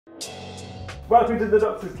Welcome to the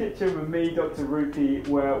Doctor's Kitchen with me, Dr. Rupi,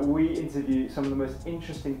 where we interview some of the most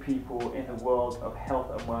interesting people in the world of health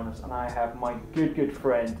and wellness. And I have my good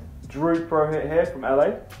friend, Dhru Purohit here from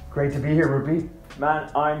LA. Great to be here, Rupi. Man,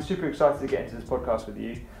 I'm super excited to get into this podcast with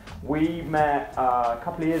you. We met a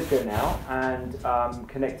couple of years ago now and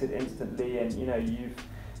connected instantly, and you know, you've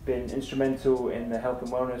been instrumental in the health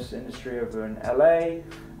and wellness industry over in LA.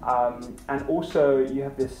 And also you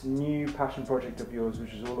have this new passion project of yours,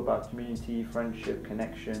 which is all about community, friendship,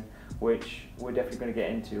 connection, which we're definitely going to get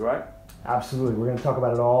into, right? Absolutely, we're going to talk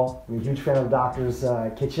about it all. I'm a huge fan of the Doctor's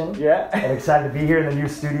Kitchen. Yeah. And excited to be here in the new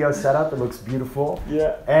studio setup. It looks beautiful.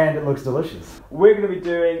 Yeah. And it looks delicious. We're going to be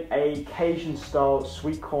doing a Cajun style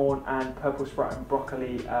sweet corn and purple sprout and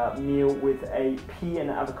broccoli meal with a pea and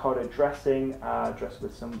avocado dressing, dressed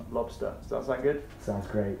with some lobster. Does that sound good? Sounds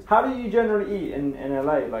great. How do you generally eat in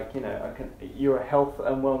LA? Like, you know, you're a health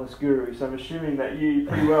and wellness guru, so I'm assuming that you eat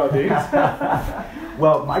pretty well, dude.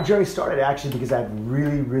 Well, my journey started actually because I had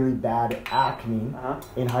really bad acne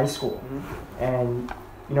in high school. And,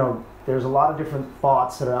 you know, there's a lot of different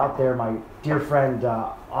thoughts that are out there. My dear friend,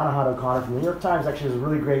 Anahad O'Connor from the New York Times actually has a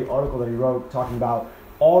really great article that he wrote talking about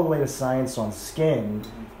all the latest science on skin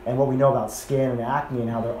and what we know about skin and acne and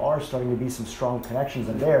how there are starting to be some strong connections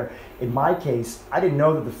in there. In my case, I didn't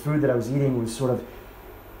know that the food that I was eating was sort of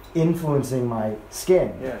influencing my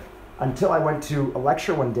skin until I went to a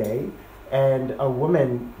lecture one day and a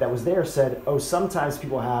woman that was there said, oh, sometimes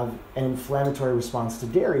people have an inflammatory response to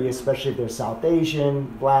dairy, especially if they're South Asian,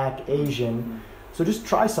 Black, Asian. So just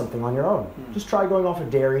try something on your own. Just try going off of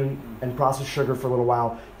dairy and processed sugar for a little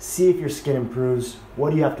while. See if your skin improves.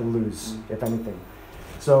 What do you have to lose, if anything?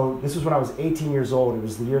 So this was when I was 18 years old. It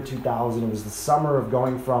was the year 2000. It was the summer of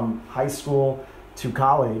going from high school to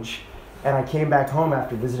college. And I came back home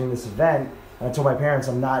after visiting this event, and I told my parents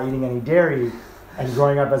I'm not eating any dairy. And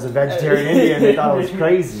growing up as a vegetarian Indian, they thought I was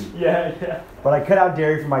crazy. Yeah. But I cut out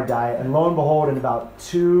dairy from my diet, and lo and behold, in about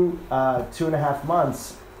two and a half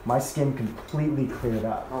months, my skin completely cleared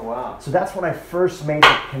up. Oh, wow. So that's when I first made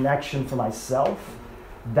the connection for myself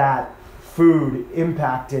that food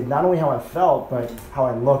impacted not only how I felt, but how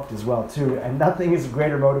I looked as well, too. And nothing is a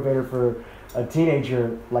greater motivator for a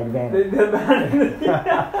teenager like vanity.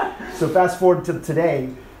 So fast forward to today,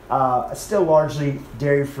 still largely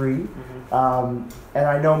dairy-free. And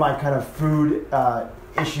I know my kind of food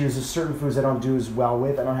issues. There's certain foods I don't do as well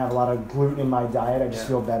with. I don't have a lot of gluten in my diet. I just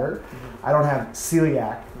feel better. I don't have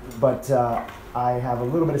celiac, but I have a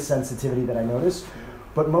little bit of sensitivity that I notice.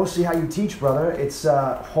 But mostly how you teach, brother. It's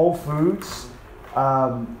whole foods,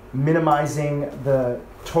 minimizing the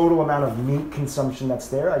total amount of meat consumption that's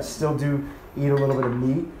there. I still do eat a little bit of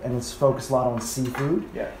meat, and it's focused a lot on seafood.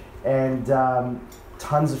 And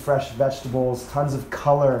tons of fresh vegetables, tons of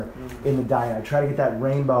color in the diet. I try to get that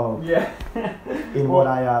rainbow in what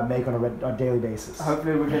I make on a daily basis.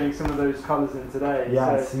 Hopefully we're getting some of those colours in today. Yeah,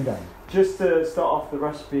 so, I see that. Just to start off the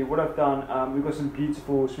recipe, what I've done, we've got some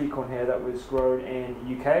beautiful sweet corn here that was grown in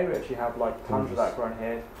the UK. We actually have like tons of that grown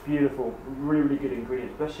here. Beautiful, really good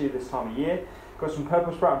ingredients, especially this time of year. Got some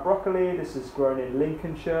purple sprout and broccoli. This is grown in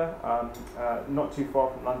Lincolnshire, not too far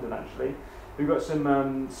from London actually. We've got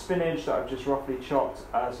some spinach that I've just roughly chopped,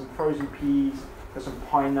 some frozen peas, got some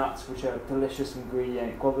pine nuts, which are a delicious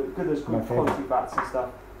ingredient, good as good quality fats and stuff.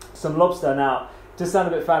 Some lobster. Now, to sound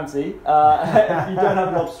a bit fancy, if you don't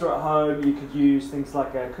have lobster at home, you could use things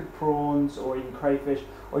like cooked prawns or even crayfish,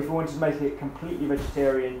 or if you wanted to make it completely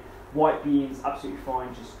vegetarian, white beans, absolutely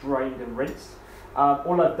fine, just drained and rinsed.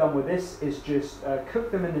 All I've done with this is just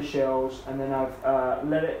cook them in the shells, and then I've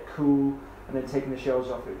let it cool, and then taking the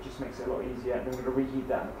shells off, it just makes it a lot easier. And then we're going to reheat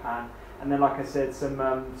that in the pan. And then, like I said, some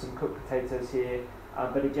cooked potatoes here.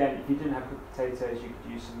 But again, if you didn't have cooked potatoes, you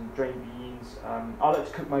could use some drained beans. I like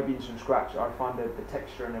to cook my beans from scratch. I find that the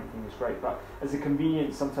texture and everything is great. But as a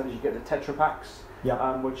convenience, sometimes you get the Tetra Packs,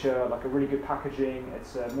 which are like a really good packaging.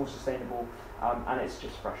 It's more sustainable, and it's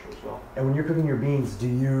just fresher as well. And when you're cooking your beans, do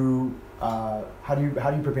you how do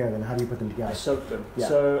you prepare them? How do you put them together? I soak them.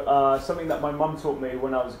 So something that my mum taught me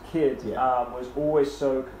when I was a kid was always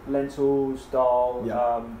soak lentils, dal,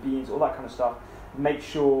 beans, all that kind of stuff. Make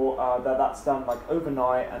sure that that's done like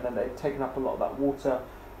overnight, and then they've taken up a lot of that water.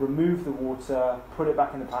 Remove the water, put it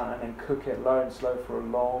back in the pan, and then cook it low and slow for a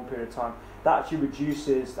long period of time. That actually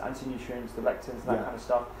reduces the anti-nutrients, the lectins, and that kind of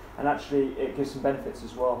stuff. And actually, it gives some benefits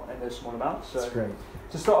as well in those small amounts. So that's great.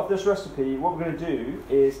 To start off this recipe, what we're going to do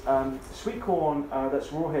is sweet corn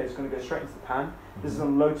that's raw here is going to go straight into the pan. This is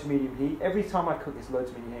on low to medium heat. Every time I cook, it's low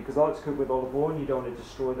to medium heat because I like to cook with olive oil, and you don't want to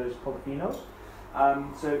destroy those polyphenols.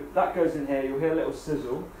 So that goes in here. You'll hear a little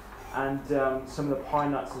sizzle. and some of the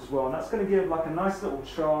pine nuts as well. And that's going to give like a nice little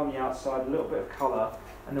char on the outside, a little bit of colour,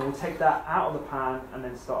 and then we'll take that out of the pan and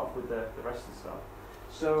then start off with the rest of the stuff.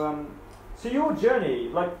 So, so your journey,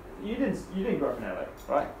 like you didn't grow up in LA,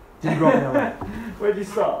 right? Didn't grow up in LA. Where did you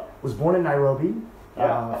start? Was born in Nairobi.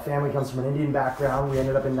 Yeah. Family comes from an Indian background. We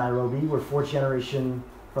ended up in Nairobi. We're fourth generation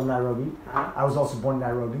from Nairobi. I was also born in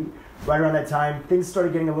Nairobi. Right around that time, things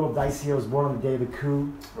started getting a little dicey. I was born on the day of the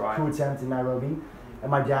coup attempt in Nairobi. And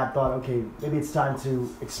my dad thought, okay, maybe it's time to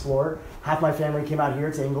explore. Half my family came out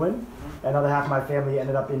here to England. Another half of my family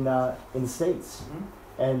ended up in the States.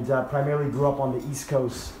 And primarily grew up on the East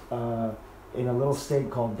Coast in a little state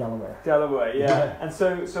called Delaware. Delaware, yeah. And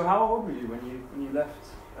so how old were you when you left?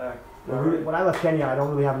 When I left Kenya, I don't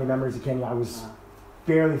really have any memories of Kenya. I was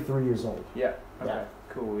barely 3 years old. Yeah. Okay. Yeah.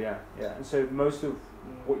 Cool. Yeah. Yeah. And so most of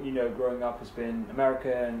what you know growing up has been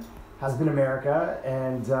America and. Has been America,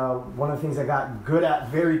 and one of the things I got good at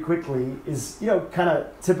very quickly is, kind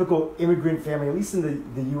of typical immigrant family, at least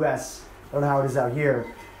in the U.S. I don't know how it is out here.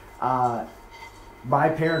 My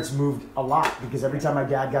parents moved a lot because every time my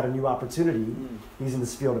dad got a new opportunity, he's in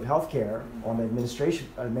this field of healthcare on the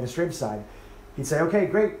administrative side. He'd say, "Okay,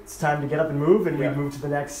 great, it's time to get up and move," and we'd move to the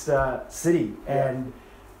next city. And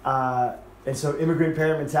so immigrant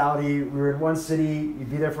parent mentality. We were in one city, you'd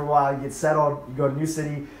be there for a while, you get settled, you go to a new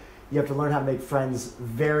city. You have to learn how to make friends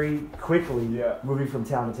very quickly, moving from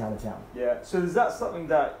town to town to town. Yeah. So is that something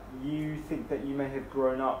that you think that you may have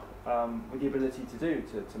grown up with the ability to do,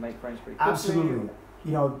 to make friends pretty quickly? Absolutely.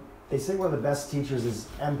 They say one of the best teachers is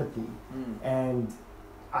empathy, and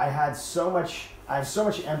I have so much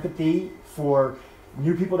empathy for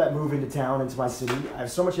new people that move into town, into my city. I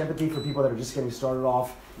have so much empathy for people that are just getting started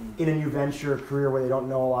off in a new venture, a career where they don't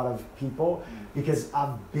know a lot of people, because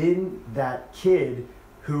I've been that kid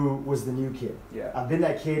who was the new kid. Yeah. I've been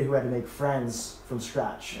that kid who had to make friends from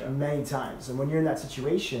scratch many times. And when you're in that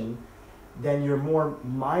situation, then you're more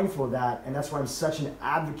mindful of that. And that's why I'm such an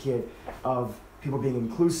advocate of people being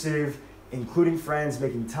inclusive, including friends,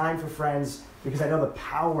 making time for friends, because I know the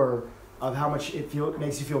power of how much it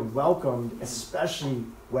makes you feel welcomed, especially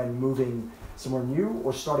when moving somewhere new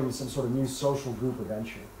or starting some sort of new social group or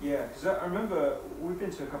venture. Yeah, because I remember we've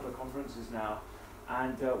been to a couple of conferences now.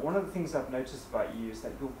 And one of the things I've noticed about you is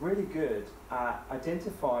that you're really good at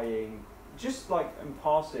identifying, just like in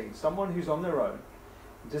passing, someone who's on their own,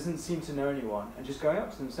 doesn't seem to know anyone, and just going up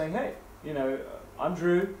to them saying, "Hey, I'm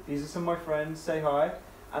Drew, these are some of my friends, say hi."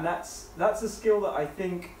 And that's a skill that I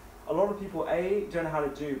think a lot of people, don't know how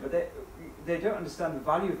to do, but they don't understand the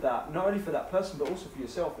value of that, not only for that person, but also for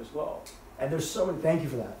yourself as well. And there's so many, thank you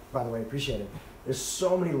for that, by the way, I appreciate it. There's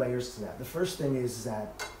so many layers to that. The first thing is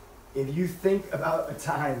that if you think about a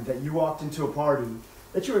time that you walked into a party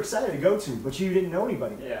that you were excited to go to, but you didn't know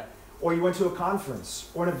anybody, or you went to a conference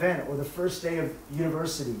or an event or the first day of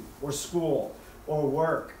university or school or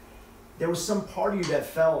work, there was some part of you that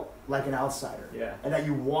felt like an outsider and that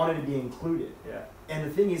you wanted to be included. And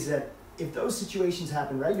the thing is that if those situations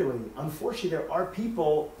happen regularly, unfortunately there are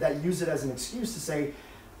people that use it as an excuse to say,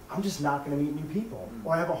 "I'm just not going to meet new people,"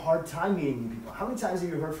 or "I have a hard time meeting new people." How many times have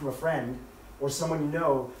you heard from a friend or someone you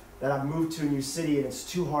know that I've moved to a new city and it's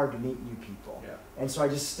too hard to meet new people? And so I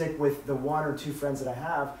just stick with the one or two friends that I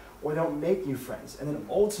have, or don't make new friends. And then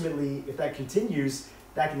ultimately, if that continues,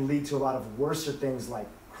 that can lead to a lot of worser things like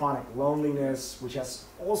chronic loneliness, which has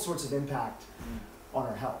all sorts of impact on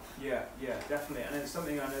our health. Yeah, definitely. And it's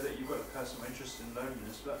something I know that you've got a personal interest in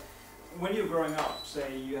loneliness, but when you're growing up,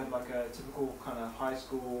 say you had like a typical kind of high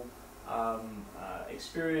school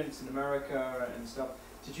experience in America and stuff,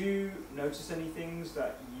 did you notice any things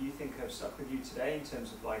that you think have stuck with you today in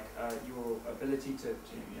terms of like your ability to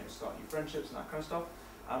start new friendships and that kind of stuff?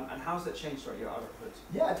 And how's that changed throughout your adulthood?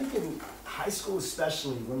 Yeah, I think in high school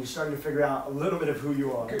especially, when you're starting to figure out a little bit of who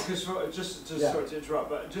you are. Because sorry to interrupt,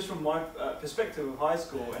 but just from my perspective of high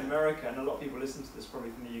school in America, and a lot of people listen to this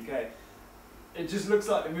probably from the UK, it just looks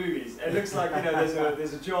like the movies. It looks like,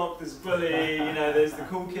 there's a jock, there's a bully, there's the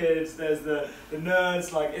cool kids, there's the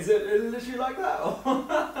nerds. Like, is it literally like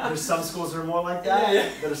that? There's some schools that are more like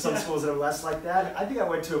that. There are some schools that are less like that. I think I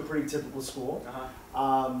went to a pretty typical school.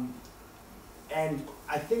 And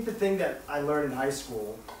I think the thing that I learned in high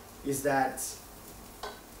school is that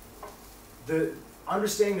the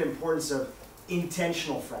understanding the importance of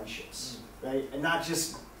intentional friendships, right? And not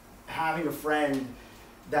just having a friend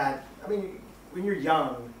that, when you're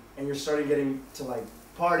young and you're starting getting to like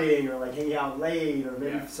partying or like hanging out late, or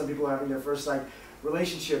maybe some people are having their first like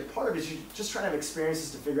relationship, part of it is you're just trying to have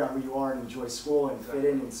experiences to figure out who you are and enjoy school and fit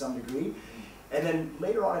in some degree. And then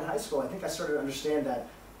later on in high school, I think I started to understand that,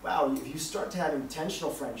 wow, if you start to have intentional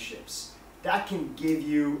friendships that can give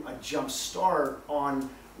you a jump start on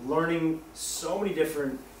learning so many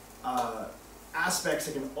different aspects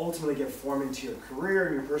that can ultimately get formed into your career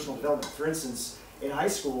and your personal development. For instance, in high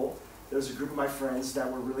school, there was a group of my friends that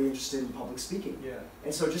were really interested in public speaking. Yeah.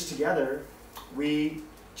 And so just together, we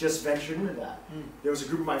just ventured into that. There was a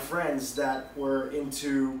group of my friends that were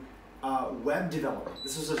into web development.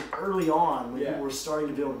 This was early on when people were starting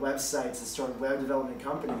to build websites and start web development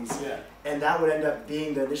companies. Yeah. And that would end up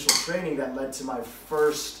being the initial training that led to my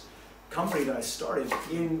first company that I started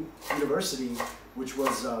in university, which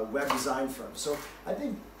was a web design firm. So I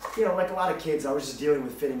think, you know, like a lot of kids, I was just dealing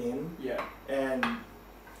with fitting in and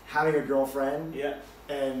having a girlfriend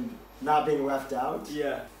and not being left out.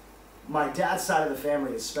 Yeah. My dad's side of the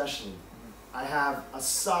family especially, I have a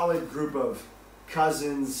solid group of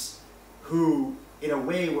cousins who, in a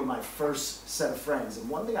way, were my first set of friends. And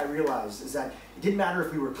one thing I realized is that it didn't matter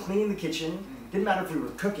if we were cleaning the kitchen, it didn't matter if we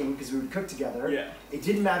were cooking, because we would cook together. Yeah. It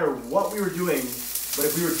didn't matter what we were doing, but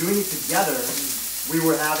if we were doing it together, we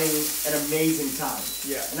were having an amazing time.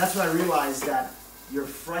 Yeah. And that's when I realized that your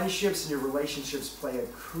friendships and your relationships play a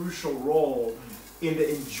crucial role in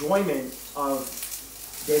the enjoyment of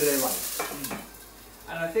day-to-day life.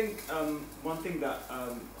 And I think one thing that I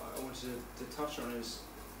wanted to touch on is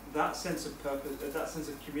that sense of purpose, that sense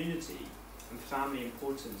of community and family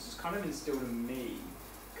importance is kind of instilled in me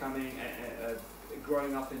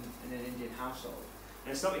growing up in an Indian household.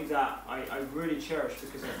 And it's something that I really cherish,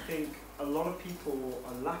 because I think a lot of people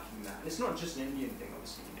are lacking that. And it's not just an Indian thing,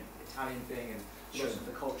 obviously, you know, Italian thing, and lots of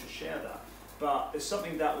the culture share that. But it's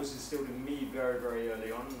something that was instilled in me very, very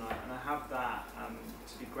early on, and I have that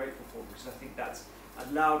to be grateful for, because I think that's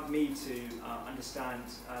allowed me to understand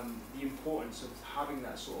the importance of having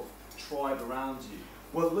that sort of tribe around you.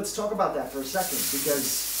 Well, let's talk about that for a second,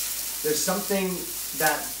 because there's something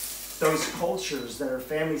that those cultures that are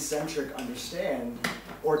family-centric understand,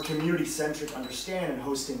 or community-centric understand, and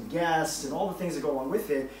hosting guests and all the things that go along with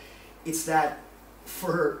it. It's that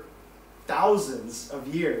for thousands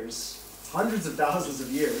of years, hundreds of thousands of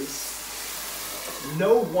years,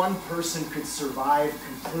 no one person could survive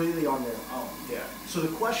completely on their own. Yeah. So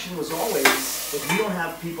the question was always, if you don't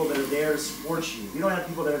have people that are there to support you, if you don't have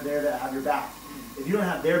people that are there that have your back, if you don't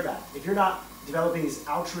have their back, if you're not developing these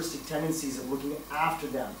altruistic tendencies of looking after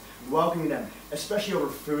them, welcoming them, especially over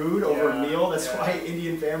food, over a meal. That's why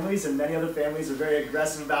Indian families and many other families are very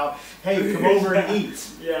aggressive about, hey, come over and eat.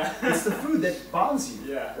 Yeah. It's the food that bonds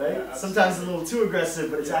you, right? Yeah, sometimes a little too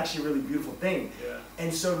aggressive, but it's actually a really beautiful thing. Yeah.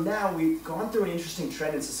 And so now we've gone through an interesting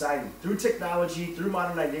trend in society, through technology, through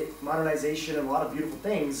modernization, and a lot of beautiful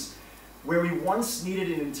things, where we once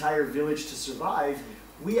needed an entire village to survive,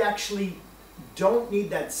 we actually don't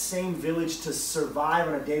need that same village to survive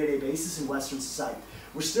on a day-to-day basis in Western society.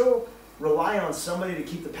 We're still relying on somebody to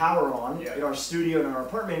keep the power on in our studio and our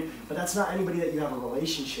apartment, but that's not anybody that you have a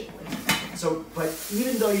relationship with. So, but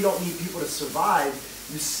even though you don't need people to survive,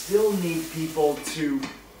 you still need people to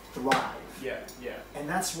thrive. Yeah, yeah. And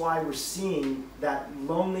that's why we're seeing that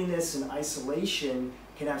loneliness and isolation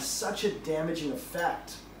can have such a damaging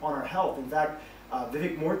effect on our health. In fact,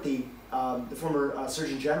 Vivek Murthy, the former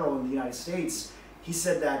Surgeon General in the United States, he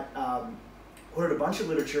said that, quoted a bunch of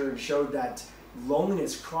literature and showed that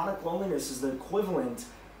loneliness, chronic loneliness, is the equivalent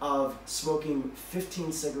of smoking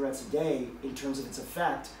 15 cigarettes a day in terms of its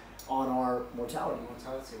effect on our mortality.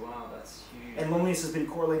 Mortality, wow, that's huge. And loneliness has been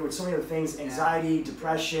correlated with so many other things, anxiety,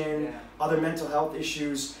 depression, other mental health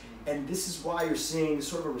issues. And this is why you're seeing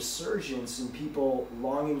sort of a resurgence in people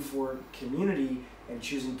longing for community and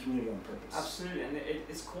choosing community on purpose. Absolutely, and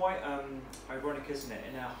it's quite ironic, isn't it?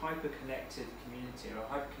 In a hyper-connected community, or a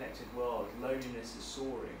hyper-connected world, loneliness is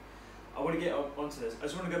soaring. I want to get onto this. I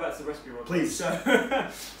just want to go back to the recipe real quick. Please.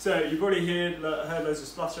 So you've already heard loads of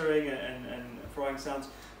spluttering and frying sounds.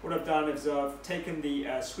 What I've done is I've taken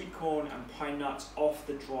the sweet corn and pine nuts off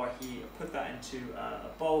the dry heat. I've put that into a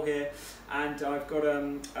bowl here, and I've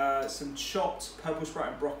got some chopped purple sprout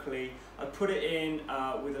and broccoli. I put it in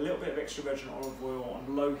with a little bit of extra virgin olive oil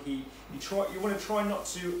on low heat. You want to try not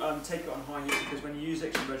to take it on high heat, because when you use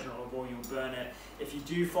extra virgin olive oil, you'll burn it. If you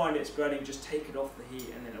do find it's burning, just take it off the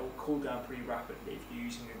heat, and then it will cool down pretty rapidly if you're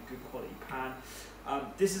using a good quality pan.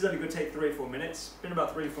 This is only going to take 3 or 4 minutes. It's been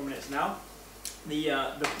about 3 or 4 minutes now.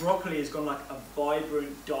 The broccoli has gone like a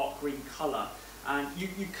vibrant dark green colour, and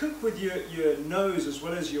you cook with your nose as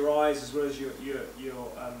well as your eyes, as well as your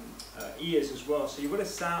ears as well. So you want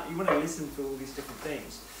to listen for all these different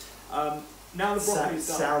things. Now the broccoli's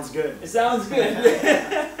done. Sounds good. It sounds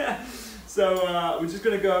good. So we're just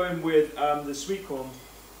going to go in with the sweet corn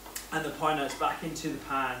and the pine nuts back into the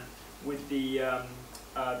pan with the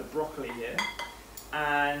broccoli here.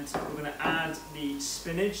 and we're going to add the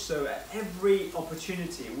spinach. So at every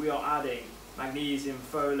opportunity, we are adding magnesium,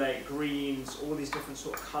 folate, greens, all these different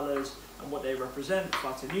sort of colours and what they represent,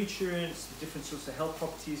 phytonutrients, the different sorts of health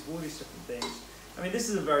properties of all these different things. I mean, this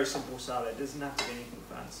is a very simple salad. It doesn't have to be anything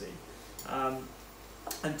fancy.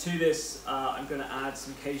 And to this, I'm going to add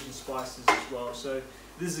some Cajun spices as well. So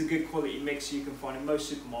this is a good quality mix you can find in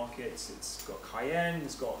most supermarkets. It's got cayenne,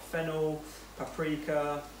 it's got fennel,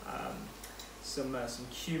 paprika, some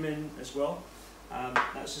cumin as well.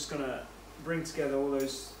 That's just going to bring together all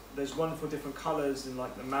those wonderful different colours and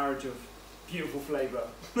like the marriage of beautiful flavour.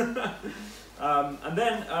 And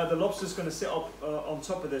then the lobster's going to sit up on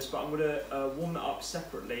top of this, but I'm going to warm it up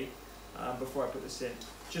separately before I put this in.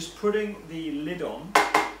 Just putting the lid on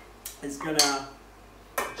is going to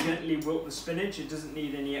gently wilt the spinach. It doesn't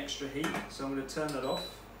need any extra heat, so I'm going to turn that off.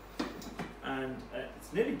 And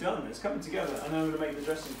it's nearly done. It's coming together, and then I'm going to make the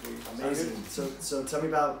dressing for you. Amazing. So tell me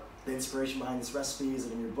about the inspiration behind this recipe. Is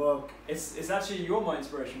it in your book? It's actually you're my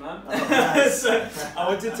inspiration, man. Oh, nice. So I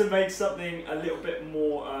wanted to make something a little bit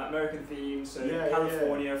more American themed. So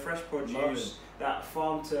California, fresh produce, that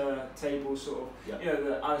farm to table sort of. You know,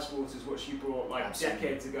 the Alice Waters, what she brought like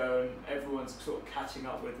decades ago, and everyone's sort of catching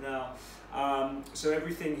up with now. So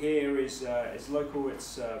everything here is local.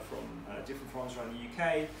 It's from different farms around the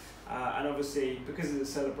UK. And obviously, because it's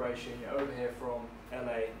a celebration, you're over here from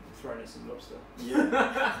LA, throwing in some lobster.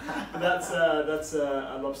 Yeah. But that's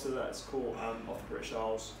a lobster that's caught off the British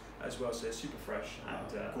Isles as well, so it's super fresh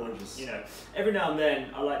and gorgeous. You know, every now and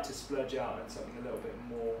then I like to splurge out on something a little bit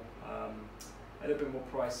more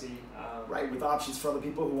pricey. Right, with options for other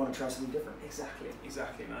people who want to try something different.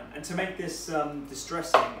 Exactly, man. And to make this this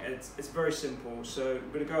dressing, it's very simple. So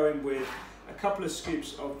we're going to go in with a couple of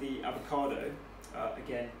scoops of the avocado.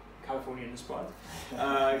 Again, Californian inspired.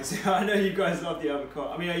 So I know you guys love the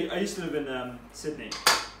avocado. I mean, I used to live in Sydney,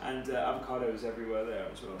 and avocado is everywhere there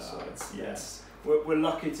as well. So yes, we're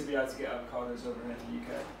lucky to be able to get avocados over here in the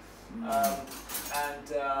UK.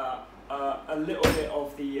 And a little bit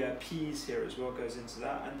of the peas here as well goes into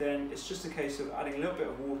that, and then it's just a case of adding a little bit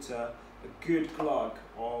of water, a good glug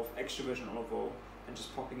of extra virgin olive oil, and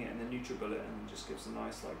just popping it in the NutriBullet, and it just gives a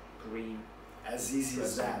nice like green. As easy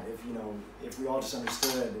as that. If we all just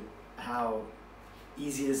understood how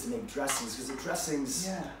easy it is to make dressings, because the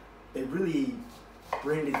dressings, they really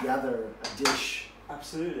bring together a dish.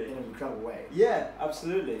 Absolutely. In an incredible way. Yeah,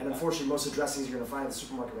 absolutely. And unfortunately, most of the dressings you're going to find in the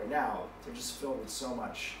supermarket right now, they're just filled with so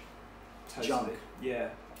much junk. Yeah.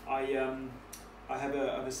 I have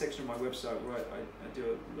a section on my website where I do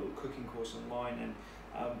a little cooking course online,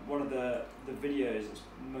 and one of the videos that's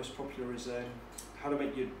most popular is how to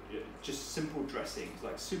make your just simple dressings,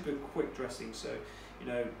 like super quick dressings. So, you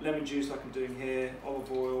know, lemon juice like I'm doing here,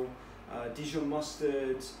 olive oil, Dijon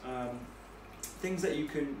mustard, things that you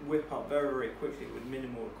can whip up very, very quickly with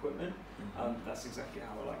minimal equipment. That's exactly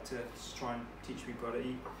how I like to just try and teach people how to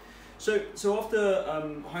eat. So after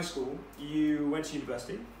high school, you went to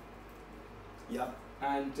university. Yeah.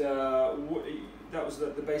 And that was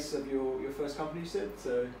the basis of your first company, you said?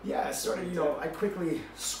 So yeah, I started,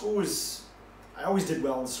 I always did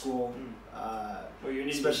well in school. Well, you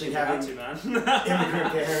need especially to having man.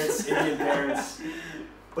 immigrant parents, Indian parents.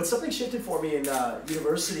 But something shifted for me in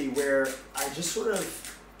university where I just sort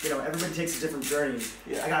of, everybody takes a different journey.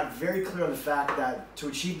 Yeah. I got very clear on the fact that to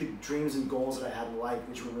achieve the dreams and goals that I had in life,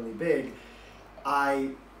 which were really big,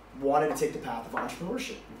 I wanted to take the path of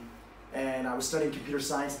entrepreneurship. And I was studying computer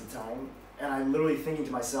science at the time, and I'm literally thinking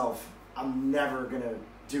to myself, I'm never going to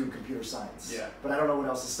do computer science. Yeah. But I don't know what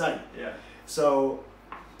else to study. Yeah. So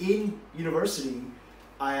in university,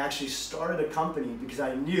 I actually started a company because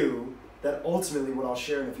I knew that ultimately, what I'll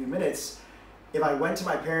share in a few minutes, if I went to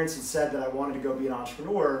my parents and said that I wanted to go be an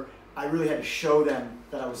entrepreneur, I really had to show them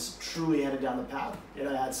that I was truly headed down the path and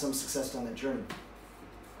I had some success down that journey.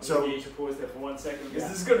 So you need to pause there for 1 second because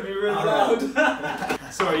this is going to be really loud.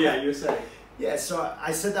 Sorry, you were saying. Yeah, so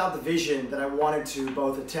I set out the vision that I wanted to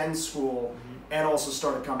both attend school and also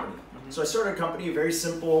start a company. So I started a company, a very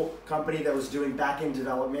simple company that was doing back-end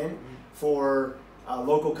development for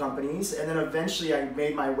local companies, and then eventually I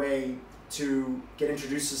made my way to get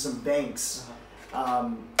introduced to some banks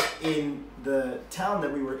in the town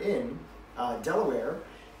that we were in, Delaware,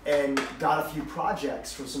 and got a few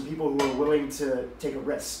projects from some people who were willing to take a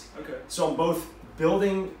risk. Okay. So I'm both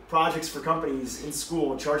building projects for companies in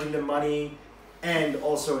school, charging them money, and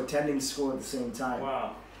also attending school at the same time.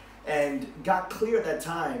 Wow. And got clear at that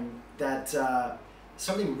time that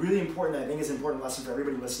something really important that I think is an important lesson for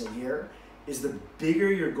everybody listening here is the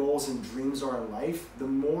bigger your goals and dreams are in life, the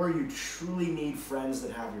more you truly need friends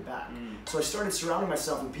that have your back. So I started surrounding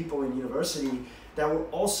myself with people in university that were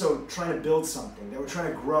also trying to build something. They were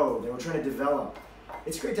trying to grow. They were trying to develop.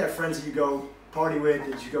 It's great to have friends that you go party with,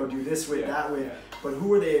 that you go do this with, that with, but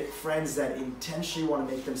who are the friends that intentionally want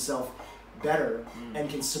to make themselves better and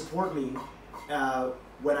can support me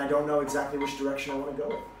when I don't know exactly which direction I want to go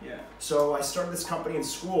in. Yeah. So I started this company in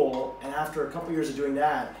school, and after a couple years of doing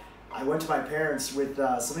that, I went to my parents with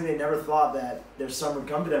something they never thought that their son would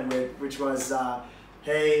come to them with, which was,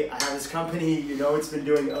 hey, I have this company, you know it's been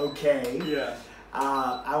doing okay. Yeah.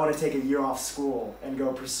 I want to take a year off school and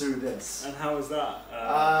go pursue this. And how was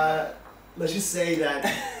that? Let's just say that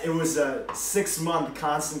it was a 6-month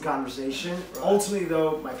constant conversation. Right. Ultimately,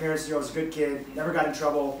 though, my parents knew I was a good kid, never got in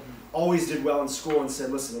trouble, always did well in school, and said,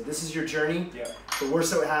 listen, if this is your journey, the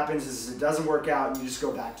worst that happens is it doesn't work out and you just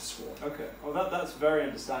go back to school. Okay. Well, that's very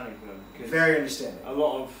understanding for them. Very understanding. A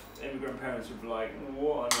lot of immigrant parents would be like,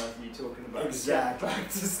 what on earth are you talking about? Exactly. Back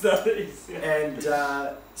to studies. Yeah. And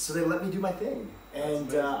so they let me do my thing.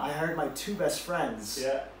 And I hired my 2 best friends.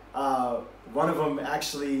 Yeah. One of them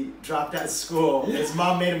actually dropped out of school. His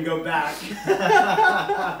mom made him go back.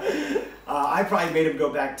 I probably made him go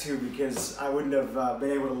back too because I wouldn't have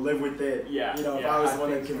been able to live with it. Yeah. You know, if I was the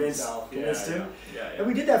one that convinced him. Yeah. And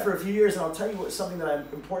we did that for a few years. And I'll tell you something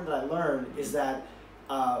important that I learned is that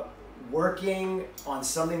working on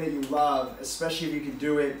something that you love, especially if you can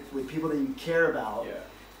do it with people that you care about.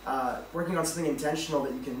 Working on something intentional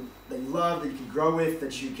that you love, that you can grow with,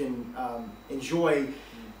 that you can enjoy.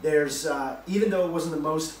 There's even though it wasn't the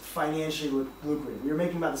most financially lucrative, we were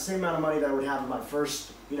making about the same amount of money that I would have in my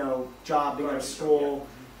first job being out of school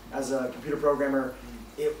as a computer programmer.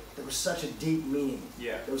 There was such a deep meaning.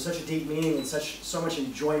 Yeah. There was such a deep meaning and so much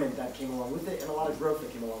enjoyment that came along with it, and a lot of growth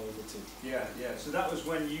that came along with it too. Yeah. So that was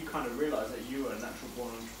when you kind of realized that you were a natural born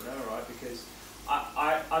entrepreneur, right? Because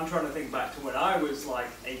I'm trying to think back to when I was like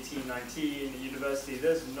 18, 19 in university.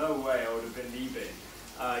 There's no way I would have been leaving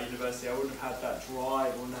university. I wouldn't have had that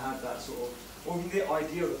drive, I wouldn't have had that sort of, or even the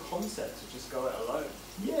idea of the concept to just go it alone.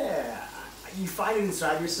 Yeah, you find it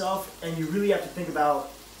inside yourself, and you really have to think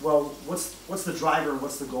about, well, what's the driver,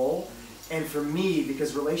 what's the goal? And for me,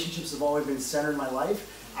 because relationships have always been centered in my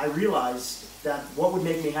life, I realized that what would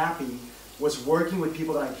make me happy was working with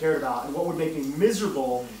people that I cared about, and what would make me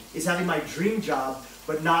miserable is having my dream job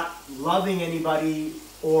but not loving anybody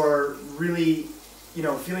or really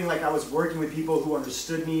feeling like I was working with people who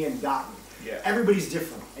understood me and got me. Yeah. Everybody's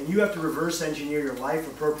different, and you have to reverse engineer your life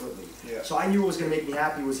appropriately. Yeah. So I knew what was going to make me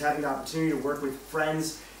happy was having the opportunity to work with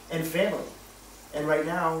friends and family. And right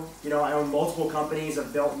now, I own multiple companies.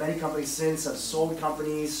 I've built many companies since. I've sold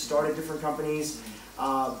companies, started different companies.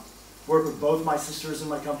 Work with both my sisters in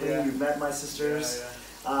my company. Yeah. You've met my sisters.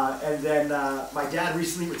 Yeah. And then my dad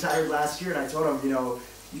recently retired last year, and I told him,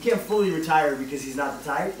 you can't fully retire because he's not the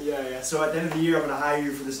type. Yeah. So at the end of the year, I'm going to hire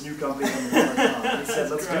you for this new company. And he said,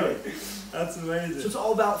 let's do it. That's amazing. So it's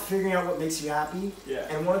all about figuring out what makes you happy. Yeah.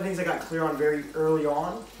 And one of the things I got clear on very early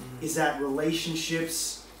on is that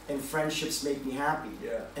relationships and friendships make me happy.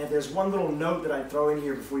 Yeah. And if there's one little note that I'd throw in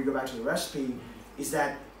here before you go back to the recipe, is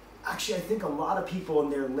that actually I think a lot of people in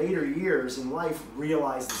their later years in life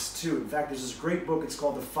realize this too. In fact, there's this great book, it's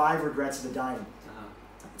called The 5 Regrets of the Dying.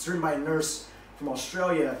 It's written by a nurse from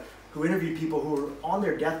Australia who interviewed people who were on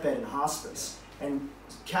their deathbed in hospice and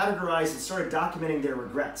categorized and started documenting their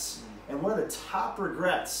regrets. And one of the top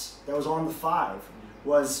regrets that was on the 5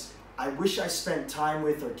 was, I wish I spent time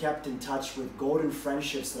with or kept in touch with golden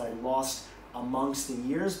friendships that I lost amongst the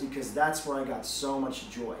years, because that's where I got so much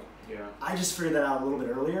joy. Yeah. I just figured that out a little bit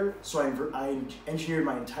earlier, so I engineered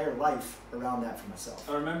my entire life around that for myself.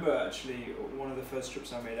 I remember actually one of the first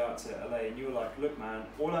trips I made out to LA, and you were like, look man,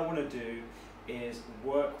 all I want to do is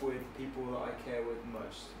work with people that I care with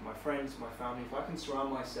most. My friends, my family. If I can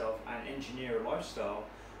surround myself and engineer a lifestyle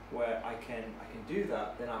where I can do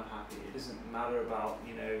that, then I'm happy. It doesn't matter about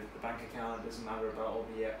the bank account. It doesn't matter about all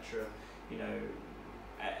the extra,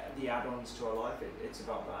 the add-ons to our life. It's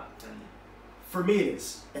about that. And for me, it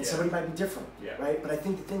is, and somebody might be different, Yeah. right? But I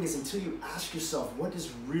think the thing is, until you ask yourself, what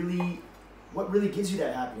really gives you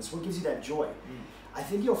that happiness? What gives you that joy? I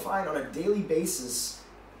think you'll find on a daily basis,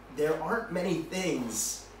 there aren't many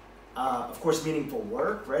things. Of course, meaningful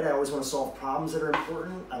work, right? I always want to solve problems that are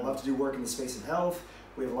important. I love to do work in the space of health.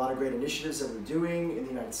 We have a lot of great initiatives that we're doing in the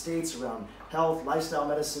United States around health, lifestyle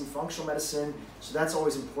medicine, functional medicine. So that's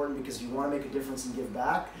always important because you want to make a difference and give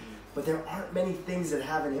back. But there aren't many things that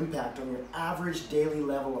have an impact on your average daily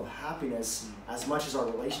level of happiness as much as our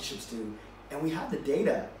relationships do. And we have the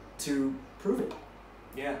data to prove it.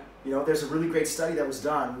 Yeah. There's a really great study that was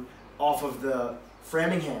done off of the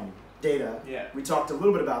Framingham data. Yeah. We talked a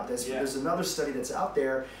little bit about this, but Yeah. there's another study that's out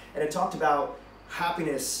there, and it talked about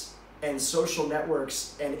happiness and social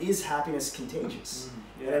networks, and is happiness contagious?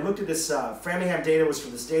 Yeah. And I looked at this, Framingham data was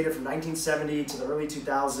from this data from 1970 to the early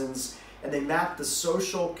 2000s, and they mapped the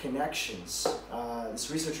social connections. This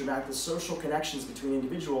researcher mapped the social connections between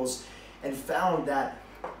individuals and found that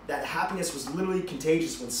happiness was literally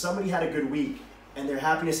contagious. When somebody had a good week and their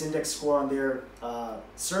happiness index score on their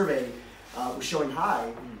survey was showing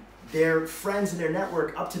high, their friends in their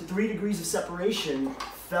network, up to 3 degrees of separation,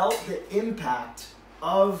 felt the impact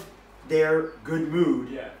of their good mood.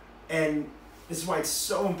 Yeah. And this is why it's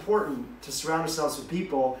so important to surround ourselves with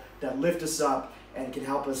people that lift us up and can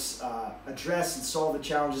help us address and solve the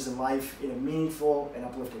challenges in life in a meaningful and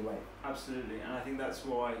uplifting way. Absolutely, and I think that's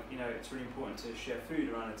why it's really important to share food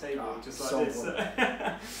around a table, just like so this.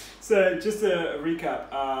 So just to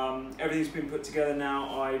recap, everything's been put together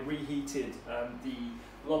now. I reheated the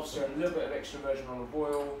lobster and a little bit of extra virgin olive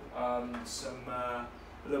oil,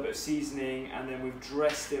 a little bit of seasoning, and then we've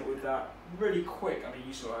dressed it with that really quick. I mean,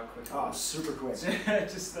 you saw how quick it was. Super quick.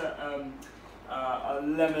 Just a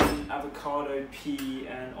lemon, avocado, pea,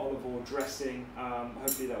 and olive oil dressing.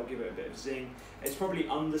 Hopefully that will give it a bit of zing. It's probably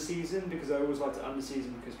under-seasoned because I always like to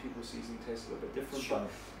under-season because people's seasoning tastes a little bit different. Sure. But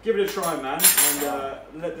give it a try, man,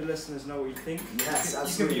 and let the listeners know what you think. Yes,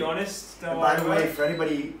 absolutely. You can be honest. And by the way, for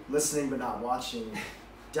anybody listening but not watching,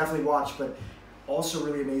 definitely watch. But also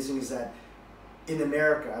really amazing is that in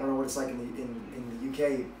America, I don't know what it's like in the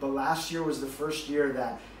UK, but last year was the first year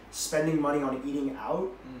that spending money on eating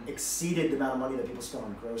out exceeded the amount of money that people spend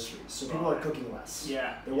on groceries. So people are cooking less.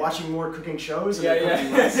 Yeah. They're watching more cooking shows and they're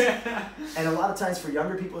cooking less. And a lot of times for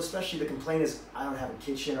younger people especially, the complaint is, I don't have a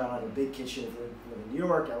kitchen, or I don't have a big kitchen if we live in New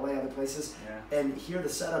York, LA, other places. Yeah. And here the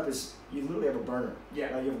setup is you literally have a burner.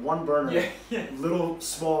 Yeah. You have one burner, little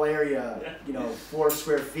small area, 4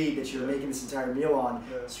 square feet that you're making this entire meal on,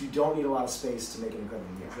 so you don't need a lot of space to make an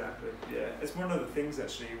incredible meal. Exactly. Yeah. It's one of the things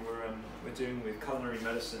actually we're doing with culinary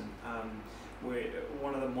medicine.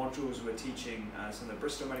 One of the modules we're teaching from the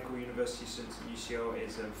Bristol Medical University students at UCL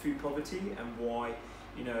is food poverty, and why,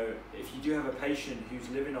 if you do have a patient who's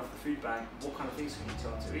living off the food bank, what kind of things can you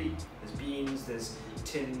tell them to eat? There's beans, there's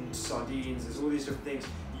tinned sardines, there's all these different things.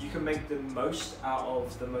 You can make the most out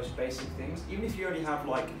of the most basic things, even if you only have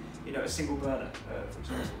a single burner, for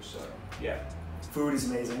example. So yeah. Food is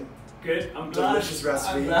amazing. Good. I'm glad. Delicious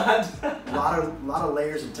recipe. I'm glad. a lot of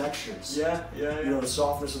layers and textures. Yeah. The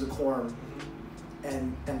softness of the corn,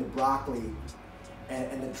 and the broccoli,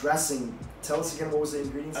 and the dressing. Tell us again, what was the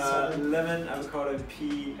ingredients? Lemon, avocado,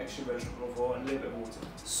 pea, extra virgin olive oil, and a little bit of water.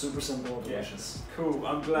 Super simple, delicious. Cool.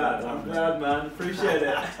 I'm glad. I'm glad, man. Appreciate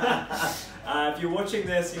it. If you're watching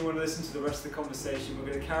this and you want to listen to the rest of the conversation, we're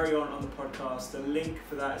going to carry on the podcast. The link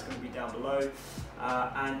for that is going to be down below.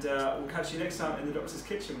 And we'll catch you next time in the Doctor's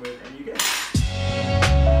Kitchen with a new guest.